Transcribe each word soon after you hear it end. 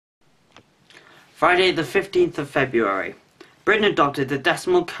Friday the 15th of February. Britain adopted the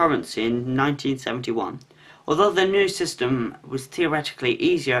decimal currency in 1971. Although the new system was theoretically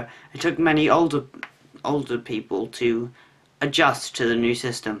easier, it took many older people to adjust to the new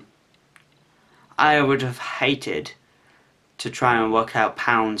system. I would have hated to try and work out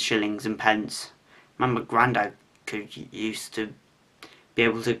pounds, shillings and pence. My Grandad used to be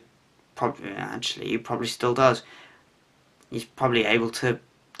able to, he probably still does. He's probably able to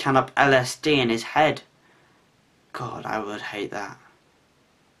count up LSD in his head. God, I would hate that.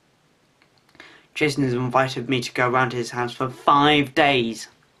 Jason has invited me to go around to his house for 5 days.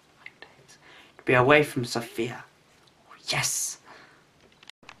 5 days. To be away from Sophia. Yes!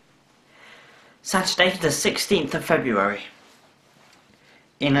 Saturday the 16th of February.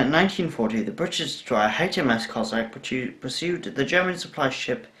 In 1940, the British destroyer HMS Cossack pursued the German supply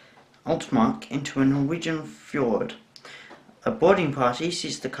ship Altmark into a Norwegian fjord. A boarding party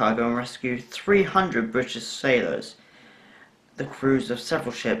seized the cargo and rescued 300 British sailors. The crews of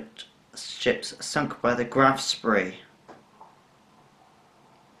several ships sunk by the Graf Spee.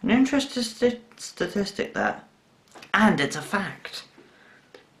 An interesting statistic there. And it's a fact.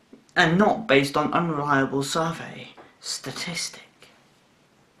 And not based on unreliable survey statistic.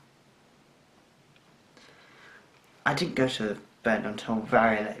 I didn't go to bed until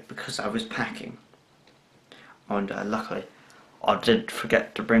very late because I was packing. And luckily, I did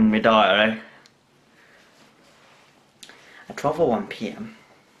forget to bring my diary. At 12:01 PM,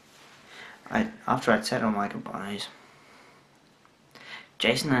 after I'd said all my goodbyes,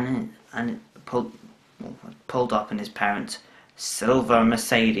 Jason pulled up in his parents' silver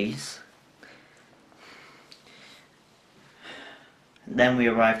Mercedes. Then we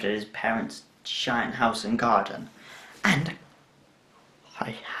arrived at his parents' giant house and garden, and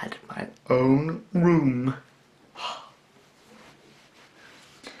I had my own room.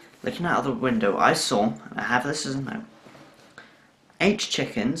 Looking out of the window, I saw, and I have this as a note, 8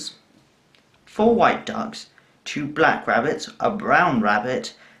 chickens, 4 white ducks, 2 black rabbits, a brown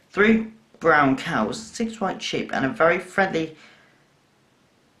rabbit, 3 brown cows, 6 white sheep, and a very friendly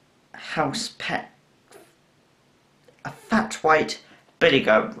house pet, a fat white billy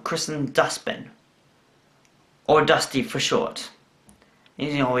goat christened Dustbin, or Dusty for short.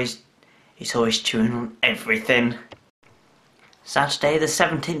 He's always chewing on everything. Saturday the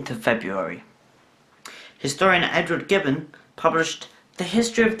 17th of February. Historian Edward Gibbon published The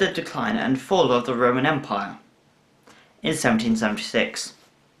History of the Decline and Fall of the Roman Empire in 1776.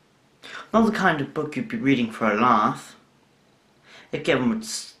 Not the kind of book you'd be reading for a laugh. If Gibbon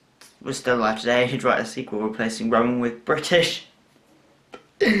was still alive today, he'd write a sequel replacing Roman with British.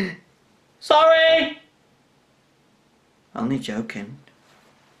 Sorry! Only joking.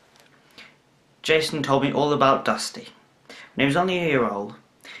 Jason told me all about Dusty. When he was only a year old,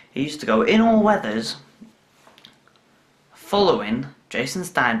 he used to go in all weathers, following Jason's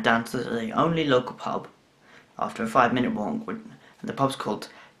dad down to the only local pub after a 5-minute walk, and the pub's called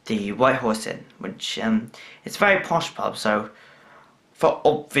the White Horse Inn, which it's a very posh pub, so for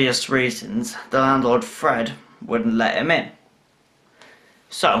obvious reasons the landlord Fred wouldn't let him in.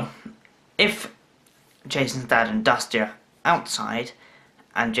 So if Jason's dad and Dusty are outside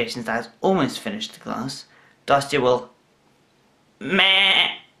and Jason's dad's almost finished the glass, Dusty will meh,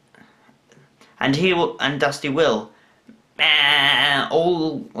 and Dusty will meh,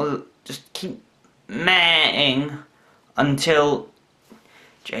 all just keep mehing until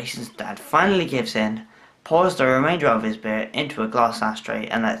Jason's dad finally gives in, pours the remainder of his beer into a glass ashtray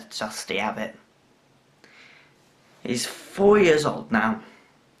and lets Dusty have it. He's 4 years old now,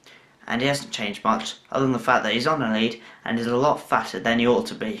 and he hasn't changed much other than the fact that he's on a lead and is a lot fatter than he ought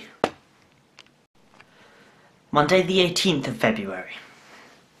to be. Monday the 18th of February.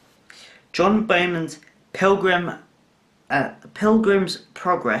 John Bowman's Pilgrim's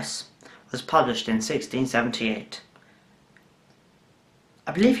Progress was published in 1678.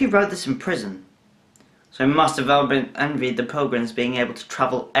 I believe he wrote this in prison, so he must have envied the pilgrims being able to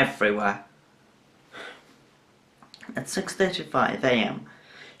travel everywhere. At 6:35 AM,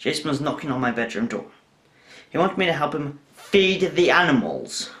 Jason was knocking on my bedroom door. He wanted me to help him feed the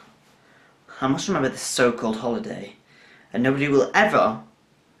animals. I must remember this so-called holiday, and nobody will ever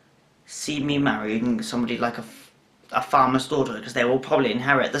see me marrying somebody like a farmer's daughter, because they will probably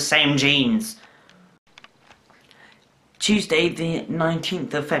inherit the same genes. Tuesday the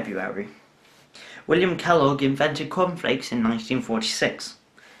 19th of February. William Kellogg invented cornflakes in 1946.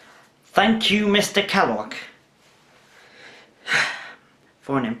 Thank you, Mr. Kellogg,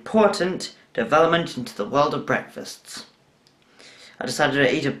 for an important development into the world of breakfasts. I decided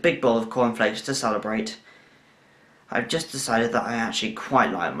to eat a big bowl of cornflakes to celebrate. I've just decided that I actually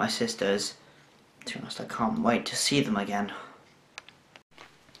quite like my sister's To be honest, I can't wait to see them again.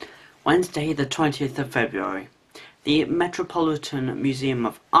 Wednesday the 20th of February. The Metropolitan Museum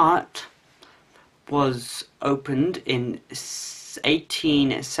of Art was opened in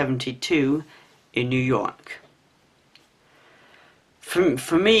 1872 in New York.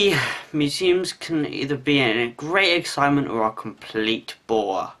 For me, museums can either be a great excitement or a complete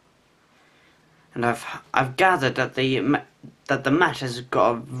bore. And I've gathered that the Met has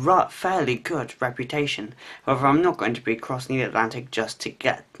got a fairly good reputation. However, I'm not going to be crossing the Atlantic just to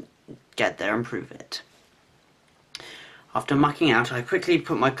get there and prove it. After mucking out, I quickly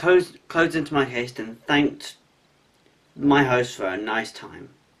put my clothes into my case and thanked my host for a nice time.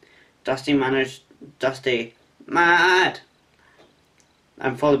 Dusty, mad,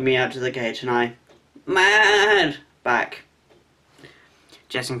 and followed me out to the gate, and I, mad, back.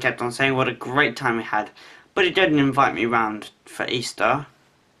 Jason kept on saying what a great time we had, but he didn't invite me round for Easter,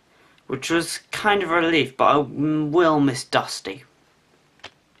 which was kind of a relief, but I will miss Dusty.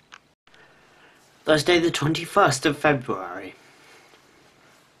 Thursday the 21st of February.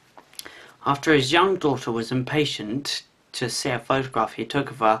 After his young daughter was impatient to see a photograph he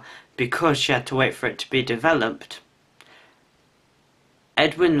took of her because she had to wait for it to be developed,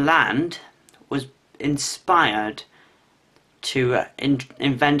 Edwin Land was inspired to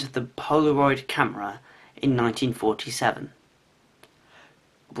invent the Polaroid camera in 1947.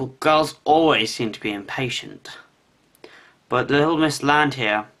 Well, girls always seem to be impatient, but little Miss Land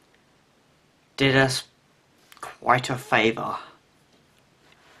here did us quite a favour.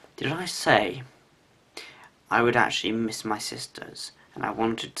 Did I say I would actually miss my sisters and I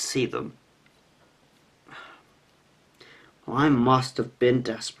wanted to see them? Well, I must have been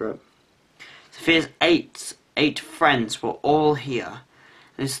desperate. Sophia's eight friends were all here,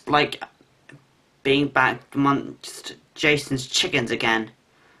 and it's like being back amongst Jason's chickens again.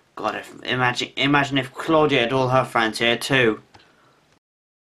 God, imagine if Claudia had all her friends here too.